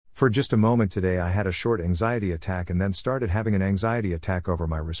For just a moment today I had a short anxiety attack and then started having an anxiety attack over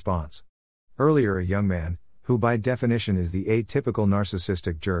my response. Earlier a young man, who by definition is the atypical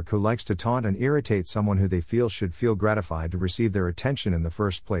narcissistic jerk who likes to taunt and irritate someone who they feel should feel gratified to receive their attention in the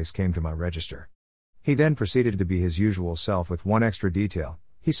first place, came to my register. He then proceeded to be his usual self with one extra detail: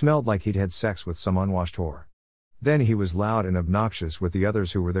 he smelled like he'd had sex with some unwashed whore. Then he was loud and obnoxious with the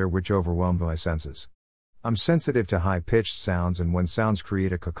others who were there, which overwhelmed my senses. I'm sensitive to high-pitched sounds and when sounds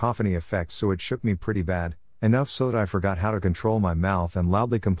create a cacophony effect, so it shook me pretty bad, enough so that I forgot how to control my mouth and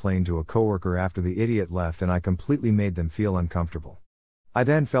loudly complained to a coworker after the idiot left, and I completely made them feel uncomfortable. I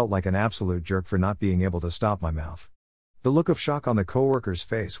then felt like an absolute jerk for not being able to stop my mouth. The look of shock on the coworker's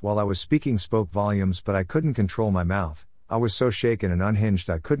face while I was speaking spoke volumes, but I couldn't control my mouth. I was so shaken and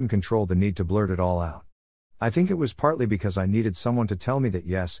unhinged I couldn't control the need to blurt it all out. I think it was partly because I needed someone to tell me that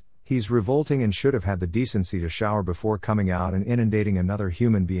yes, he's revolting and should have had the decency to shower before coming out and inundating another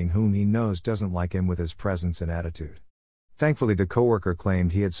human being whom he knows doesn't like him with his presence and attitude. Thankfully the coworker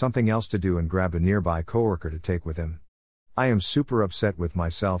claimed he had something else to do and grabbed a nearby coworker to take with him. I am super upset with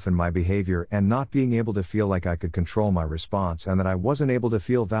myself and my behavior and not being able to feel like I could control my response and that I wasn't able to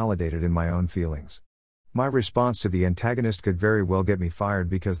feel validated in my own feelings. My response to the antagonist could very well get me fired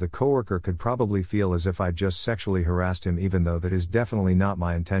because the coworker could probably feel as if I'd just sexually harassed him, even though that is definitely not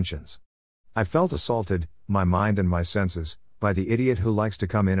my intentions. I felt assaulted, my mind and my senses, by the idiot who likes to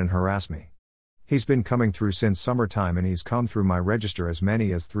come in and harass me. He's been coming through since summertime and he's come through my register as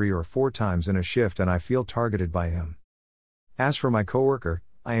many as 3 or 4 times in a shift, and I feel targeted by him. As for my coworker,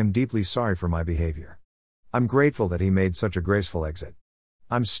 I am deeply sorry for my behavior. I'm grateful that he made such a graceful exit.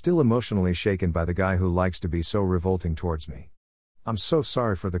 I'm still emotionally shaken by the guy who likes to be so revolting towards me. I'm so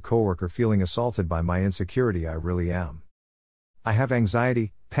sorry for the coworker feeling assaulted by my insecurity, I really am. I have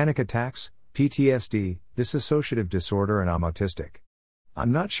anxiety, panic attacks, PTSD, dissociative disorder, and I'm autistic.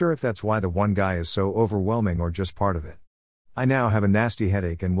 I'm not sure if that's why the one guy is so overwhelming or just part of it. I now have a nasty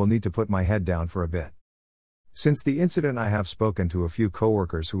headache and will need to put my head down for a bit. Since the incident I have spoken to a few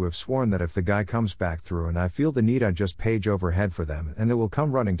coworkers who have sworn that if the guy comes back through and I feel the need I just page overhead for them and they will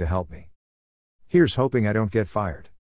come running to help me. Here's hoping I don't get fired.